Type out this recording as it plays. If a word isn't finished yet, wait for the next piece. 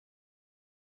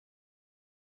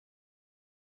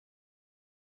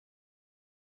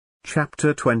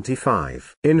Chapter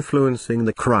 25. Influencing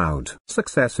the crowd.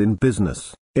 Success in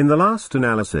business, in the last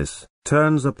analysis,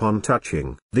 turns upon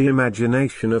touching the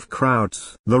imagination of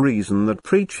crowds. The reason that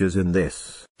preachers in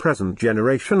this present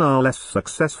generation are less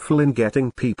successful in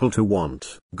getting people to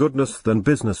want goodness than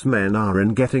businessmen are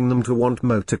in getting them to want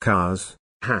motor cars,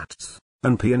 hats,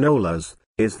 and pianolas,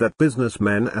 is that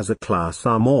businessmen as a class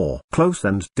are more close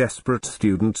and desperate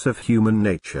students of human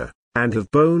nature, and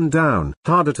have boned down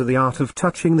harder to the art of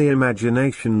touching the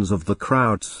imaginations of the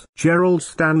crowds. Gerald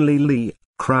Stanley Lee,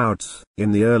 Crowds,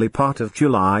 in the early part of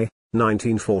July,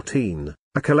 1914,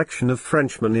 a collection of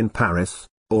Frenchmen in Paris,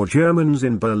 or Germans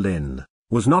in Berlin,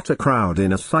 was not a crowd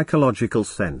in a psychological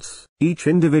sense. Each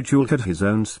individual had his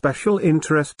own special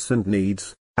interests and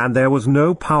needs, and there was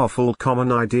no powerful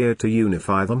common idea to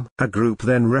unify them. A group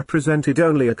then represented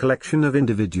only a collection of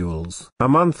individuals. A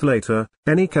month later,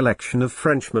 any collection of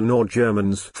Frenchmen or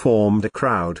Germans formed a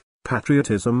crowd.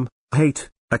 Patriotism, hate,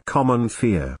 a common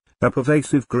fear, a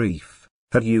pervasive grief,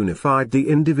 had unified the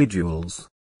individuals.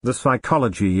 The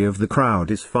psychology of the crowd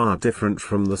is far different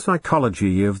from the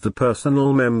psychology of the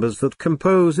personal members that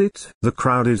compose it. The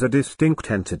crowd is a distinct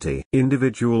entity.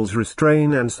 Individuals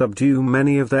restrain and subdue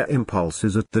many of their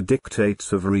impulses at the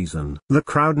dictates of reason. The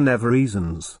crowd never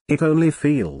reasons. It only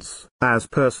feels. As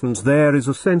persons, there is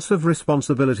a sense of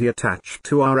responsibility attached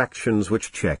to our actions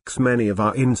which checks many of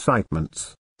our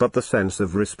incitements. But the sense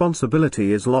of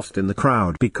responsibility is lost in the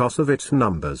crowd because of its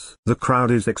numbers. The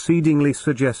crowd is exceedingly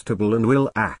suggestible and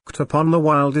will act upon the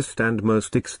wildest and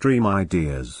most extreme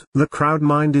ideas. The crowd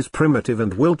mind is primitive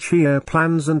and will cheer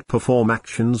plans and perform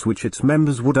actions which its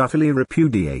members would utterly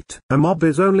repudiate. A mob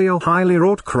is only a highly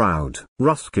wrought crowd.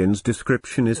 Ruskin's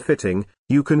description is fitting: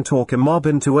 you can talk a mob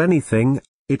into anything,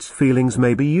 its feelings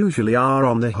maybe usually are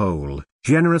on the whole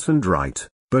generous and right,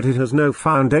 but it has no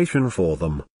foundation for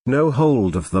them, no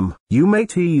hold of them. You may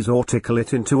tease or tickle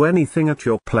it into anything at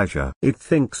your pleasure. It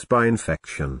thinks by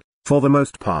infection, for the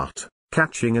most part,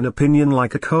 catching an opinion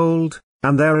like a cold,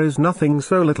 and there is nothing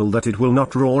so little that it will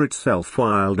not roar itself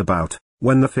wild about,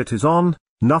 when the fit is on,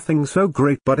 nothing so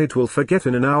great but it will forget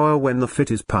in an hour when the fit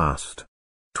is past.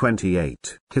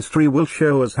 28. History will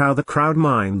show us how the crowd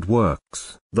mind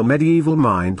works. The medieval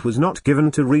mind was not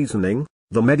given to reasoning.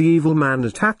 The medieval man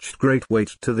attached great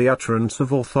weight to the utterance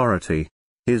of authority.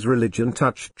 His religion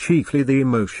touched chiefly the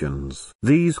emotions.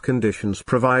 These conditions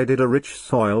provided a rich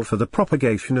soil for the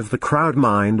propagation of the crowd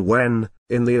mind when,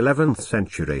 in the 11th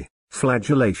century,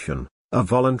 flagellation, a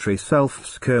voluntary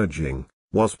self-scourging,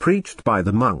 was preached by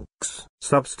the monks.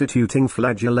 Substituting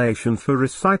flagellation for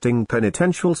reciting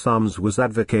penitential psalms was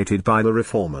advocated by the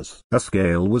reformers. A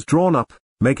scale was drawn up,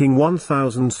 making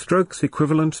 1,000 strokes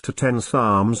equivalent to 10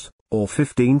 psalms, or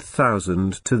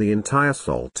 15,000 to the entire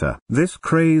psalter. This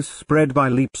craze spread by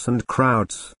leaps and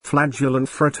crowds. Flagellant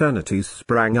fraternities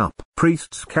sprang up.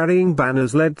 Priests carrying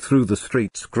banners led through the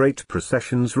streets great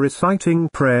processions reciting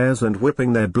prayers and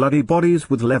whipping their bloody bodies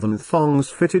with leathern thongs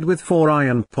fitted with 4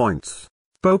 iron points.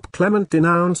 Pope Clement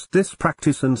denounced this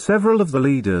practice, and several of the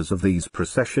leaders of these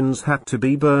processions had to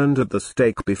be burned at the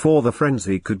stake before the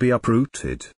frenzy could be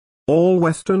uprooted. All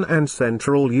Western and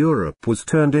Central Europe was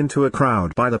turned into a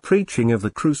crowd by the preaching of the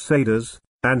Crusaders,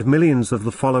 and millions of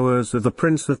the followers of the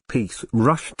Prince of Peace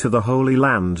rushed to the Holy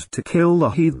Land to kill the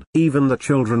heathen. Even the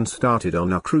children started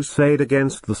on a crusade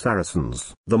against the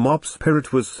Saracens. The mob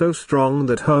spirit was so strong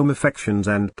that home affections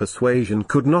and persuasion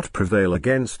could not prevail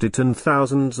against it, and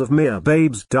thousands of mere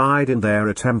babes died in their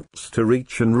attempts to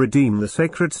reach and redeem the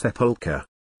sacred sepulchre.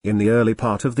 In the early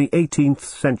part of the 18th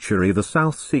century, the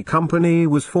South Sea Company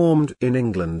was formed in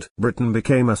England. Britain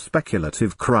became a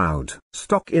speculative crowd.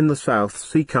 Stock in the South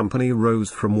Sea Company rose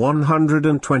from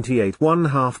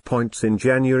 128½ points in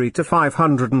January to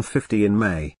 550 in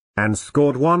May, and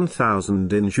scored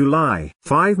 1,000 in July.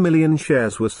 5 million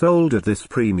shares were sold at this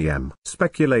premium.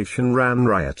 Speculation ran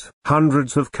riot.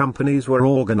 Hundreds of companies were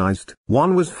organized.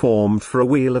 One was formed for a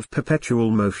wheel of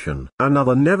perpetual motion.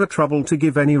 Another never troubled to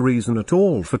give any reason at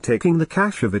all for taking the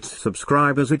cash of its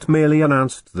subscribers. It merely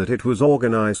announced that it was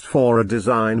organized for a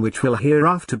design which will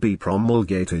hereafter be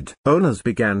promulgated. Owners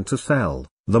began to sell.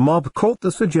 The mob caught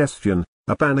the suggestion.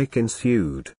 A panic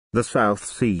ensued. The South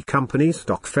Sea Company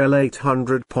stock fell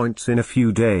 800 points in a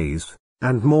few days,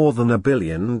 and more than $1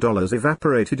 billion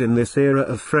evaporated in this era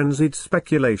of frenzied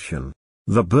speculation.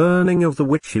 The burning of the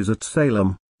witches at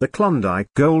Salem, the Klondike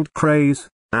gold craze,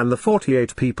 and the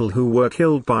 48 people who were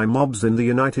killed by mobs in the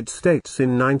United States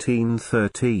in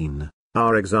 1913,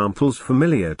 are examples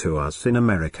familiar to us in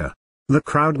America. The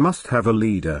crowd must have a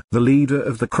leader. The leader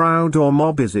of the crowd or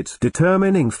mob is its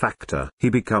determining factor. He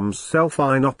becomes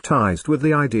self-synoptized with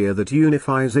the idea that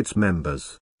unifies its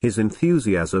members. His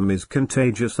enthusiasm is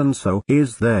contagious and so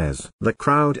is theirs. The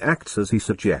crowd acts as he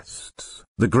suggests.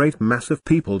 The great mass of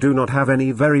people do not have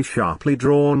any very sharply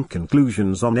drawn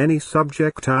conclusions on any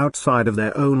subject outside of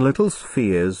their own little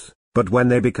spheres, but when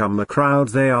they become a crowd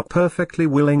they are perfectly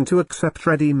willing to accept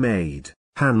ready-made,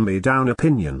 hand-me-down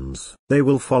opinions. They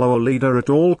will follow a leader at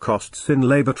all costs. In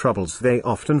labor troubles they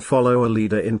often follow a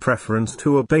leader in preference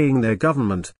to obeying their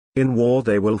government. In war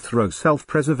they will throw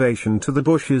self-preservation to the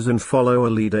bushes and follow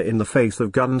a leader in the face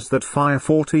of guns that fire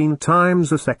 14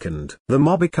 times a second. The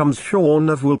mob becomes shorn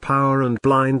of willpower and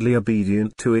blindly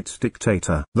obedient to its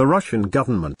dictator. The Russian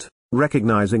government,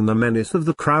 recognizing the menace of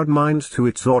the crowd mind to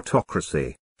its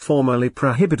autocracy, formerly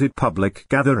prohibited public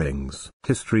gatherings.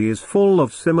 History is full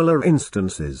of similar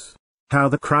instances. How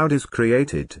the crowd is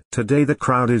created. Today the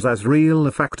crowd is as real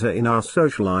a factor in our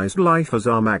socialized life as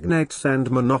are magnates and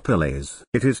monopolies.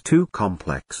 It is too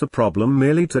complex a problem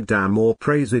merely to damn or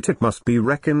praise it. It must be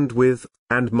reckoned with,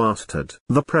 and mastered.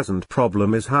 The present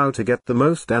problem is how to get the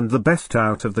most and the best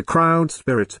out of the crowd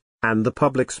spirit, and the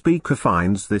public speaker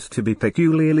finds this to be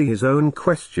peculiarly his own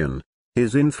question.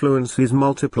 His influence is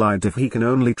multiplied if he can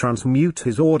only transmute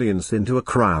his audience into a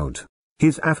crowd.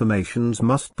 His affirmations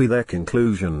must be their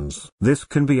conclusions. This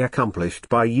can be accomplished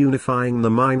by unifying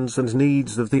the minds and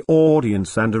needs of the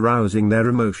audience and arousing their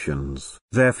emotions.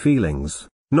 Their feelings,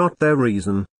 not their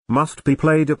reason, must be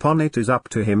played upon. It is up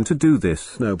to him to do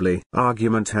this nobly.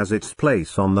 Argument has its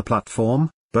place on the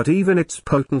platform, but even its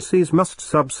potencies must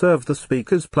subserve the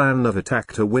speaker's plan of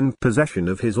attack to win possession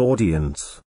of his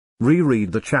audience.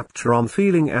 Reread the chapter on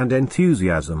feeling and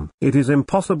enthusiasm. It is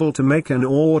impossible to make an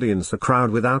audience a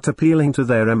crowd without appealing to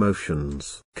their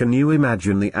emotions. Can you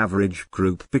imagine the average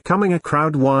group becoming a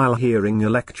crowd while hearing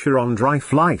a lecture on dry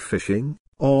fly fishing,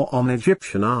 or on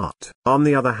Egyptian art? On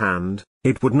the other hand,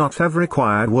 it would not have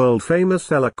required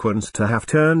world-famous eloquence to have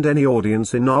turned any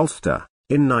audience in Ulster,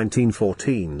 in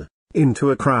 1914,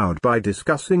 into a crowd by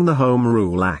discussing the Home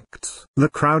Rule Acts. The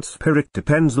crowd spirit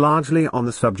depends largely on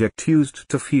the subject used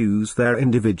to fuse their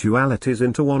individualities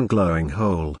into one glowing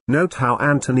whole. Note how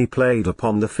Antony played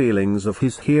upon the feelings of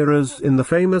his hearers in the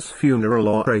famous funeral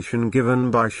oration given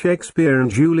by Shakespeare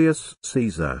and Julius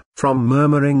Caesar. From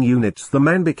murmuring units the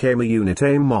men became a unit,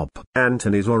 a mob.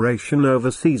 Antony's oration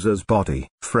over Caesar's body.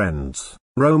 Friends,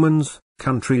 Romans,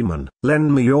 countrymen,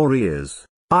 lend me your ears.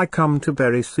 I come to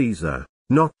bury Caesar,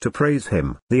 not to praise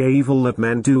him. The evil that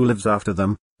men do lives after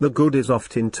them, the good is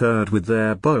oft interred with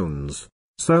their bones.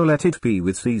 So let it be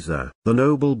with Caesar. The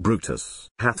noble Brutus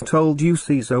hath told you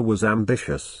Caesar was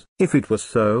ambitious. If it was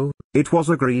so, it was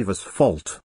a grievous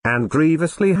fault, and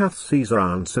grievously hath Caesar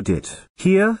answered it.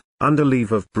 Here, under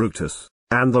leave of Brutus,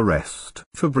 and the rest.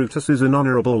 For Brutus is an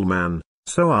honorable man,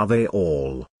 so are they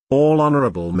all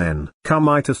honorable men. Come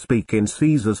I to speak in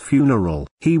Caesar's funeral.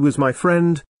 He was my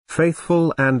friend,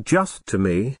 faithful and just to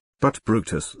me, but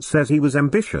Brutus says he was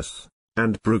ambitious,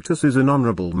 and Brutus is an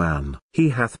honorable man. He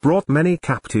hath brought many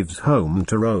captives home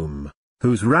to Rome,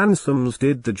 whose ransoms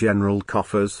did the general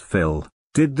coffers fill.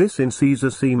 Did this in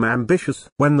Caesar seem ambitious?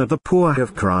 When the poor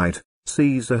have cried,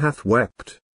 Caesar hath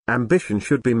wept. Ambition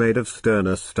should be made of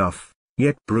sterner stuff,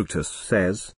 yet Brutus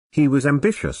says, he was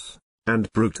ambitious,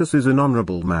 and Brutus is an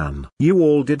honorable man. You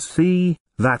all did see,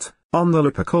 that, on the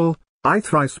Lupercal, I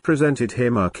thrice presented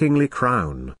him a kingly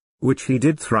crown, which he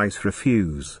did thrice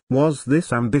refuse. Was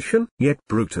this ambition? Yet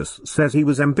Brutus says he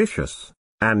was ambitious,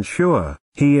 and sure,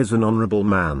 he is an honorable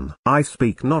man. I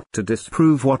speak not to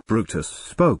disprove what Brutus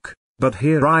spoke, but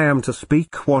here I am to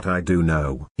speak what I do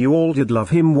know. You all did love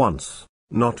him once,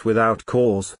 not without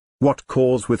cause. What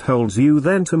cause withholds you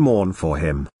then to mourn for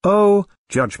him? O,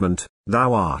 judgment,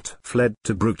 thou art fled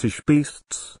to brutish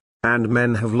beasts, and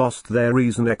men have lost their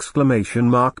reason!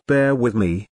 Bear with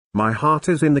me, my heart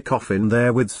is in the coffin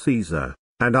there with Caesar,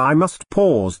 and I must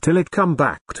pause till it come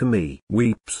back to me.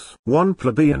 Weeps one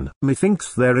plebeian.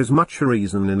 Methinks there is much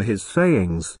reason in his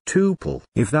sayings. Tuple.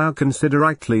 If thou consider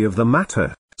rightly of the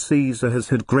matter, Caesar has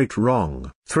had great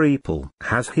wrong. Threeple.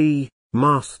 Has he,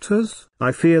 masters?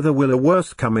 I fear there will a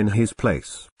worse come in his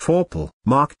place. Fourple.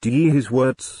 Marked ye his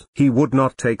words? He would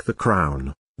not take the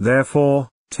crown, therefore,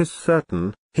 'tis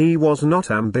certain, he was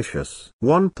not ambitious.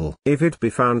 Oneple. If it be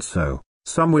found so,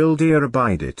 some will dear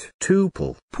abide it.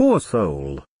 Tuple. Poor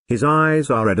soul, his eyes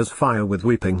are red as fire with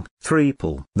weeping.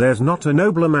 Threeple. There's not a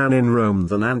nobler man in Rome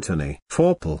than Antony.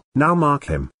 Fourple. Now mark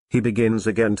him, he begins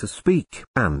again to speak.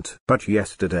 And but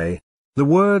yesterday, the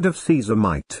word of Caesar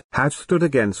might have stood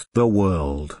against the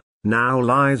world. Now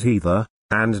lies he there,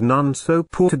 and none so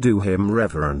poor to do him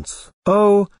reverence.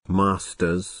 O,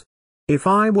 masters! If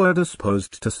I were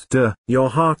disposed to stir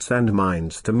your hearts and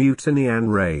minds to mutiny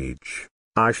and rage,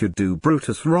 I should do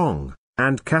Brutus wrong,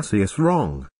 and Cassius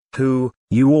wrong, who,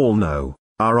 you all know,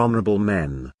 are honorable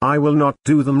men. I will not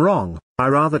do them wrong, I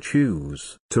rather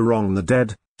choose to wrong the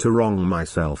dead, to wrong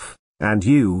myself, and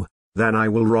you, than I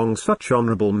will wrong such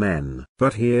honorable men.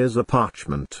 But here's a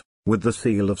parchment, with the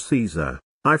seal of Caesar,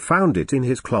 I found it in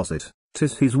his closet,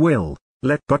 'tis his will,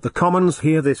 let but the commons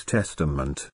hear this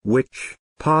testament, which,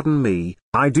 pardon me,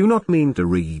 I do not mean to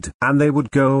read. And they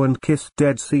would go and kiss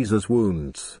dead Caesar's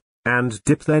wounds, and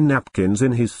dip their napkins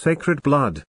in his sacred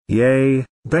blood, yea,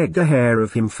 beg a hair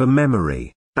of him for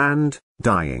memory, and,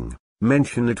 dying,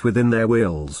 mention it within their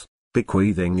wills,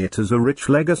 bequeathing it as a rich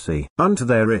legacy unto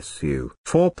their issue.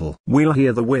 Forpal, we'll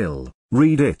hear the will,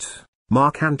 read it,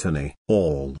 Mark Antony.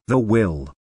 All. The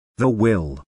will. The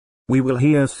will. We will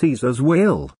hear Caesar's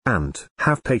will. And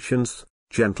have patience,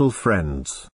 gentle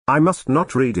friends, I must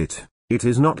not read it, it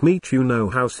is not meet. You know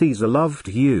how Caesar loved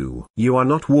you. You are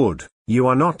not wood, you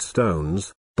are not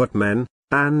stones, but men,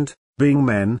 and, being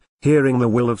men, hearing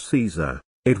the will of Caesar,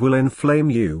 it will inflame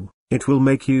you, it will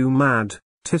make you mad.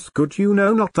 'Tis good you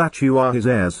know not that you are his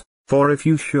heirs, for if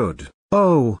you should,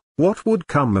 oh, what would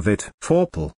come of it?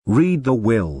 Forpal, read the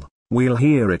will, we'll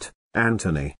hear it.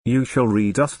 Antony, you shall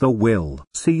read us the will,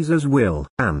 Caesar's will.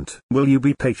 And, will you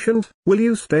be patient? Will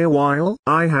you stay a while?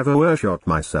 I have overshot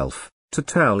myself, to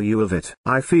tell you of it.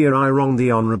 I fear I wrong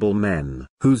the honorable men,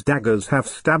 whose daggers have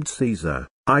stabbed Caesar,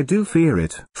 I do fear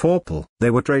it. Forpal,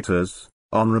 they were traitors,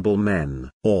 honorable men.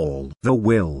 All. The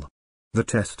will. The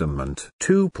testament.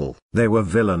 Tupal, they were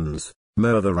villains,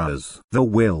 murderers. The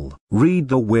will, read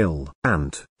the will.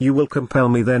 And, you will compel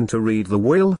me then to read the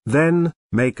will? Then,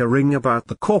 make a ring about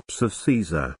the corpse of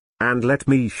Caesar, and let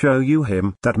me show you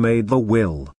him that made the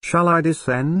will. Shall I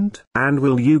descend? And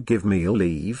will you give me a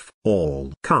leave?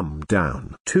 All. Come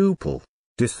down. Tupal,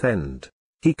 descend.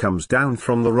 He comes down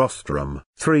from the rostrum.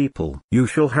 Threepal, you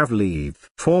shall have leave.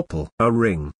 Fourpal, a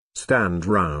ring, stand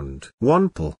round.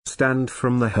 Onepal, stand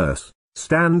from the hearse,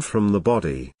 stand from the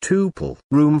body. Tupal,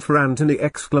 room for Antony!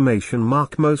 Exclamation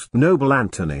mark. Most noble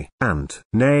Antony. And,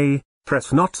 nay,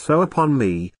 press not so upon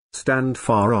me, stand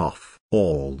far off.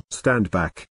 All, stand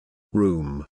back.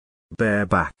 Room, bear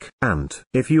back. And,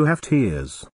 if you have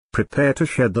tears, prepare to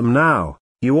shed them now.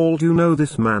 You all do know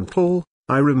this mantle.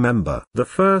 I remember the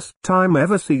first time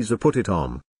ever Caesar put it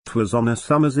on. 'Twas on a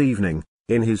summer's evening,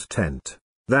 in his tent.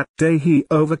 That day he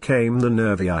overcame the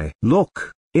Nervii.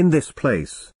 Look, in this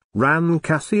place, ran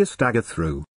Cassius' dagger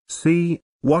through. See,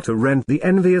 what a rent the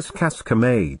envious Casca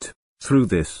made. Through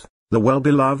this, the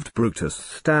well-beloved Brutus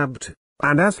stabbed,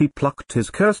 and as he plucked his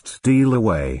cursed steel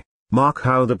away, mark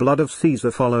how the blood of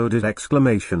Caesar followed it!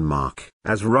 Exclamation mark.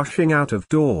 As rushing out of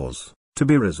doors, to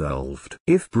be resolved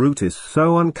if Brutus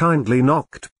so unkindly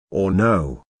knocked, or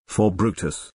no, for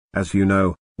Brutus, as you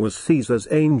know, was Caesar's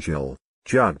angel.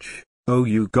 Judge, O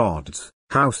you gods,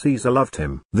 how Caesar loved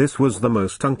him. This was the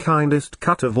most unkindest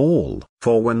cut of all,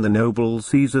 for when the noble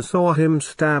Caesar saw him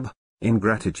stab,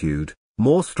 ingratitude,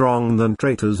 more strong than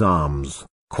traitors' arms,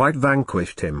 quite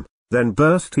vanquished him, then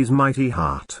burst his mighty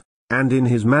heart, and in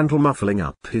his mantle muffling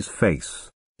up his face,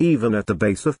 even at the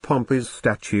base of Pompey's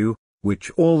statue,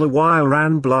 which all the while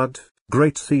ran blood,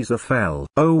 great Caesar fell.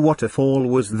 Oh, what a fall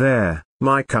was there,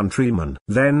 my countrymen!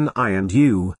 Then I and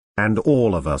you, and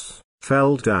all of us,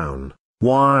 fell down,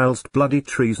 whilst bloody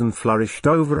treason flourished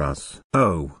over us.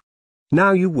 Oh!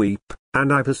 Now you weep,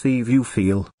 and I perceive you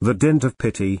feel the dint of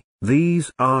pity.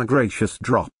 These are gracious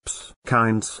drops.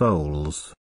 Kind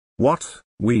souls! What,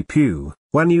 weep you,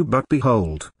 when you but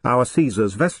behold our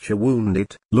Caesar's vesture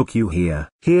wounded? Look you here.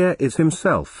 Here is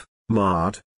himself,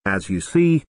 marred, as you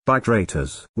see, by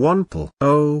traitors. Onepal,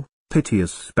 oh,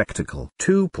 piteous spectacle.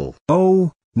 Tupal,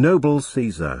 oh, noble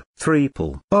Caesar.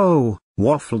 Threepal, oh,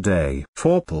 waffle day.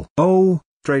 Fourpal, oh,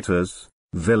 traitors,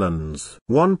 villains.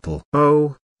 Onepal,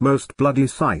 oh, most bloody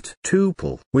sight.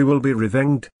 Tupal, we will be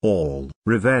revenged. All,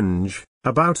 revenge,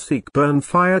 about seek burn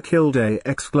fire kill day!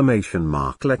 Exclamation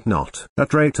mark. Let not a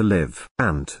traitor live.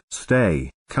 And,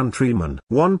 stay, countrymen.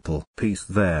 Onepal, peace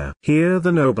there. Hear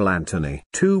the noble Antony.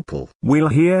 Tupal, we'll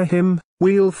hear him,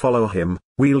 we'll follow him,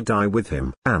 we'll die with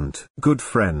him. And, good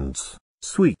friends,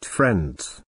 sweet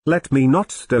friends, let me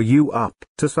not stir you up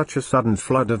to such a sudden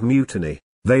flood of mutiny.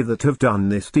 They that have done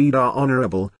this deed are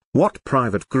honorable. What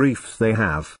private griefs they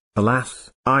have, alas,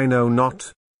 I know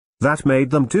not. That made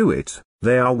them do it.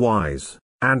 They are wise,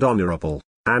 and honorable,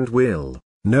 and will,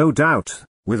 no doubt,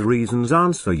 with reasons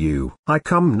answer you. I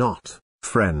come not,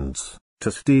 friends,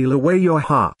 to steal away your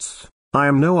hearts. I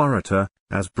am no orator,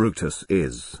 as Brutus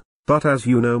is, but as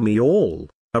you know me all,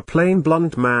 a plain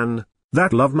blunt man,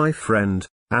 that love my friend,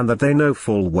 and that they know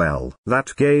full well.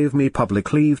 That gave me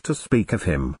public leave to speak of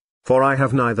him, for I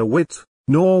have neither wit,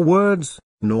 nor words,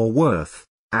 nor worth,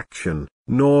 action,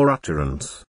 nor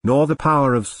utterance, nor the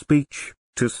power of speech,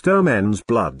 to stir men's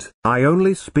blood. I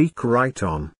only speak right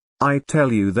on. I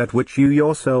tell you that which you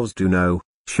yourselves do know.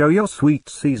 Show your sweet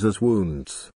Caesar's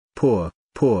wounds, poor,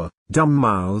 dumb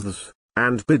mouths,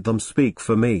 and bid them speak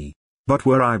for me. But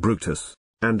were I Brutus,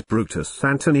 and Brutus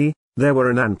Antony, there were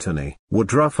an Antony,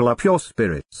 would ruffle up your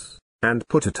spirits, and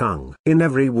put a tongue in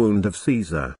every wound of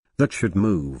Caesar, that should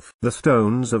move the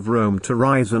stones of Rome to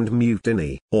rise and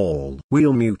mutiny. All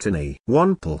we'll mutiny.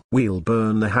 1. We'll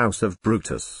burn the house of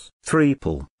Brutus. 3.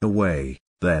 Away,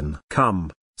 then.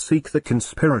 Come, seek the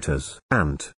conspirators.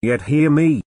 And yet hear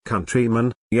me,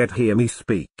 countrymen, yet hear me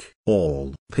speak.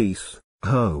 All peace,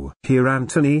 ho! Hear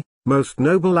Antony, most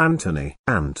noble Antony.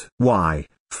 And why,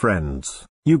 friends,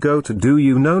 you go to do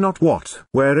you know not what.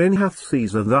 Wherein hath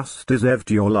Caesar thus deserved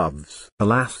your loves?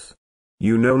 Alas!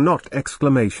 You know not!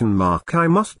 I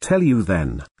must tell you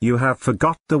then, you have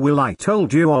forgot the will I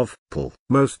told you of.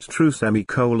 Most true!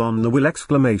 The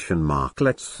will!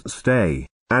 Let's stay,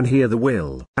 and hear the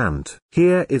will. And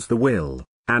here is the will,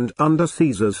 and under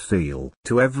Caesar's seal.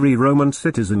 To every Roman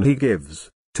citizen he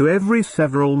gives, to every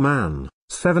several man,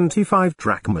 75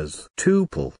 drachmas. 2.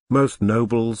 Most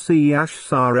noble Caesar!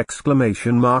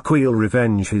 We'll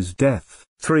revenge his death.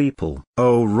 3.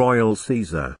 O royal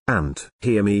Caesar! And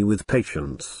hear me with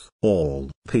patience. All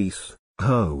peace,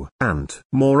 ho! And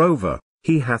moreover,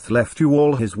 he hath left you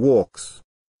all his walks,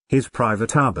 his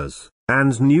private arbors,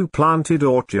 and new planted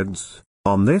orchards,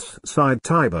 on this side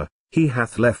Tiber, he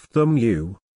hath left them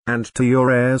you, and to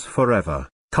your heirs forever,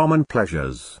 common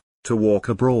pleasures, to walk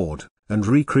abroad, and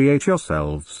recreate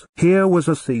yourselves. Here was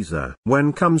a Caesar.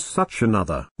 When comes such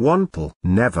another? 1.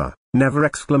 Never, never!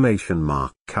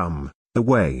 Come,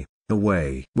 away,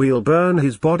 away! We'll burn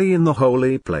his body in the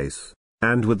holy place,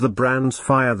 and with the brands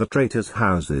fire the traitors'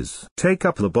 houses. Take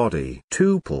up the body.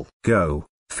 2. Go,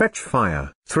 fetch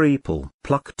fire. 3.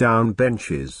 Pluck down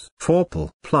benches.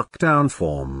 4. Pluck down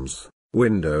forms,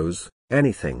 windows,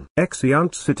 anything.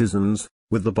 Exeunt citizens,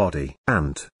 with the body.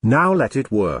 And now let it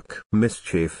work.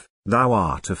 Mischief, thou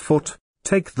art afoot,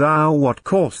 take thou what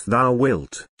course thou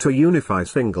wilt. To unify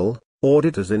single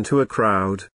auditors into a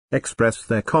crowd, express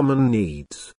their common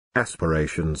needs,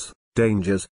 aspirations,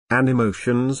 dangers, and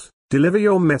emotions, deliver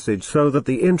your message so that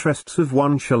the interests of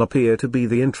one shall appear to be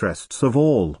the interests of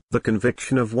all. The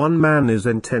conviction of one man is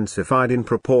intensified in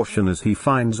proportion as he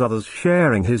finds others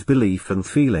sharing his belief and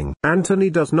feeling.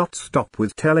 Antony does not stop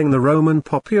with telling the Roman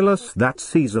populace that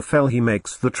Caesar fell. He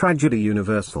makes the tragedy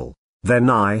universal. Then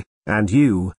I, and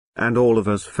you, and all of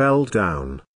us fell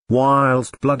down,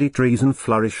 whilst bloody treason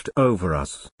flourished over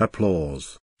us.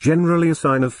 Applause, generally a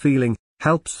sign of feeling,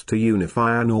 helps to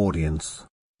unify an audience.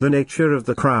 The nature of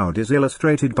the crowd is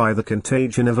illustrated by the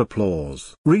contagion of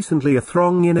applause. Recently a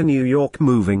throng in a New York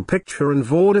moving picture and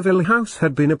vaudeville house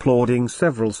had been applauding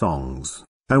several songs,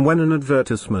 and when an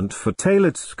advertisement for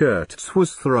tailored skirts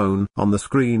was thrown on the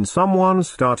screen, someone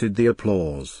started the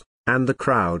applause, and the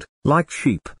crowd, like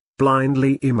sheep,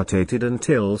 blindly imitated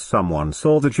until someone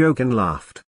saw the joke and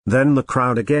laughed. Then the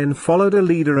crowd again followed a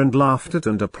leader and laughed at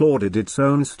and applauded its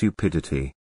own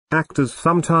stupidity. Actors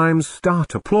sometimes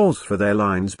start applause for their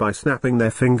lines by snapping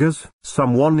their fingers.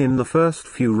 Someone in the first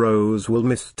few rows will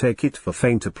mistake it for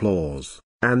faint applause,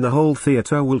 and the whole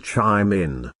theater will chime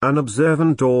in. An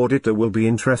observant auditor will be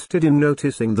interested in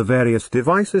noticing the various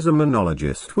devices a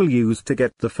monologist will use to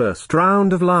get the first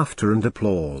round of laughter and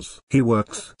applause. He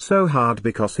works so hard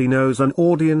because he knows an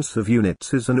audience of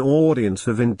units is an audience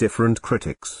of indifferent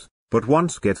critics. But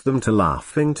once get them to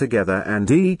laughing together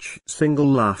and each single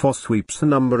laugh or sweeps a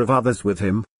number of others with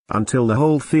him, until the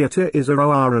whole theater is a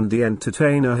roar and the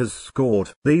entertainer has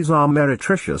scored. These are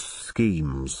meretricious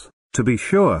schemes, to be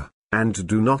sure, and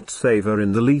do not savor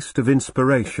in the least of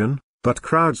inspiration, but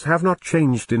crowds have not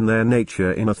changed in their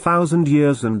nature in 1,000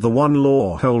 years, and the one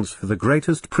law holds for the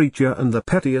greatest preacher and the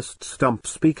pettiest stump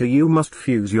speaker: you must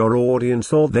fuse your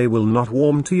audience or they will not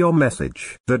warm to your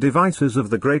message. The devices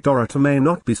of the great orator may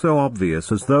not be so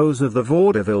obvious as those of the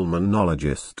vaudeville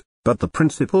monologist, but the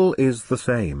principle is the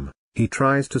same. He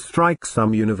tries to strike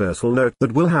some universal note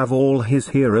that will have all his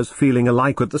hearers feeling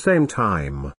alike at the same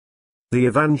time. The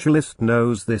evangelist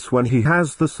knows this when he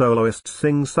has the soloist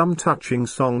sing some touching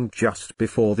song just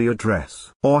before the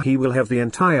address, or he will have the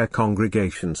entire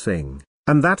congregation sing,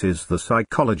 and that is the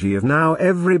psychology of now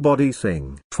everybody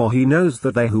sing. For he knows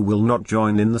that they who will not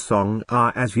join in the song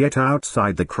are as yet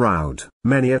outside the crowd.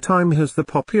 Many a time has the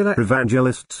popular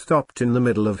evangelist stopped in the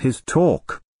middle of his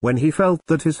talk, when he felt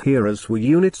that his hearers were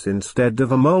units instead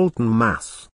of a molten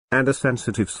mass, and a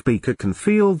sensitive speaker can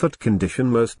feel that condition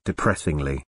most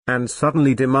depressingly, and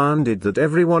suddenly demanded that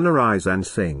everyone arise and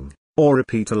sing. or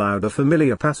repeat aloud a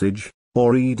familiar passage,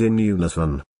 or read in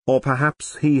unison, or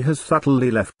perhaps he has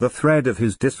subtly left the thread of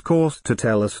his discourse to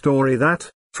tell a story that,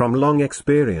 from long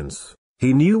experience,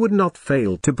 he knew would not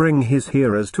fail to bring his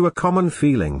hearers to a common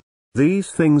feeling.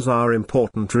 These things are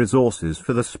important resources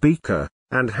for the speaker,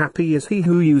 and happy is he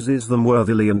who uses them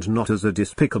worthily and not as a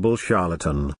despicable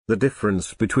charlatan. The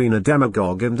difference between a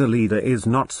demagogue and a leader is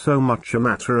not so much a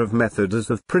matter of method as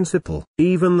of principle.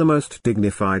 Even the most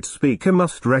dignified speaker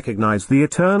must recognize the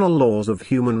eternal laws of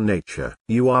human nature.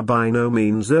 You are by no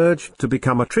means urged to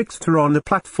become a trickster on the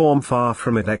platform, far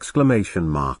from it!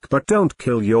 But don't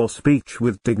kill your speech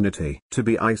with dignity. To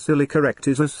be icily correct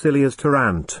is as silly as to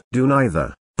rant. Do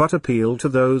neither, but appeal to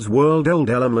those world-old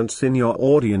elements in your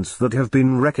audience that have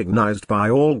been recognized by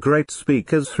all great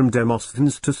speakers from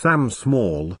Demosthenes to Sam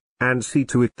Small, and see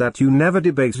to it that you never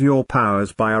debase your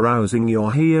powers by arousing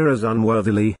your hearers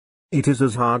unworthily. It is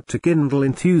as hard to kindle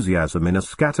enthusiasm in a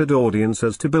scattered audience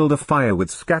as to build a fire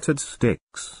with scattered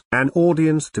sticks. An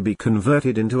audience to be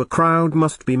converted into a crowd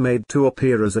must be made to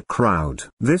appear as a crowd.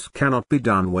 This cannot be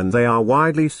done when they are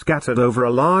widely scattered over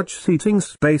a large seating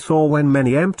space, or when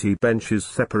many empty benches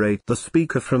separate the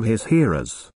speaker from his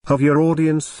hearers. Have your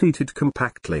audience seated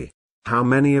compactly. How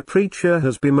many a preacher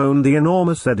has bemoaned the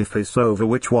enormous edifice over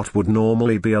which what would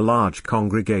normally be a large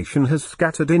congregation has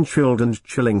scattered in chilled and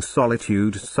chilling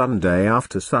solitude Sunday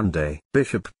after Sunday.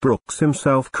 Bishop Brooks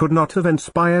himself could not have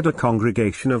inspired a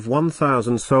congregation of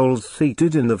 1,000 souls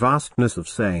seated in the vastness of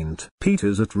St.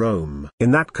 Peter's at Rome.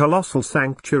 In that colossal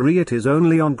sanctuary it is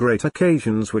only on great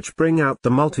occasions which bring out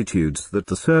the multitudes that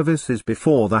the service is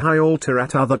before the high altar.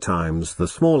 At other times the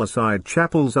smaller side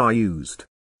chapels are used.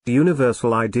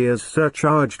 Universal ideas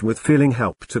surcharged with feeling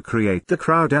help to create the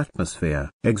crowd atmosphere.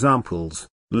 Examples: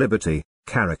 liberty,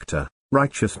 character,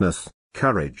 righteousness,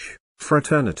 courage,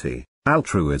 fraternity,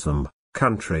 altruism,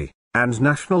 country, and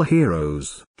national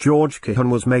heroes. George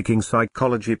Kehan was making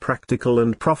psychology practical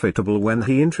and profitable when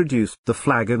he introduced the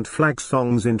flag and flag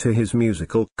songs into his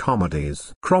musical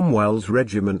comedies. Cromwell's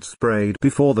regiment sprayed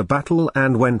before the battle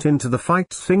and went into the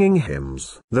fight singing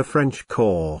hymns. The French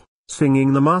corps,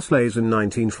 singing the Marseillaise in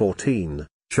 1914,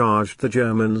 charged the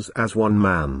Germans as one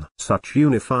man. Such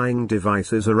unifying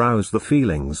devices arouse the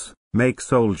feelings, make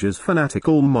soldiers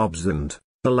fanatical mobs and,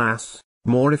 alas,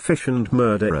 more efficient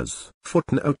murderers.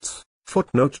 Footnotes: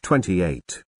 Footnote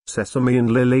 28, Sesame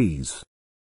and Lilies.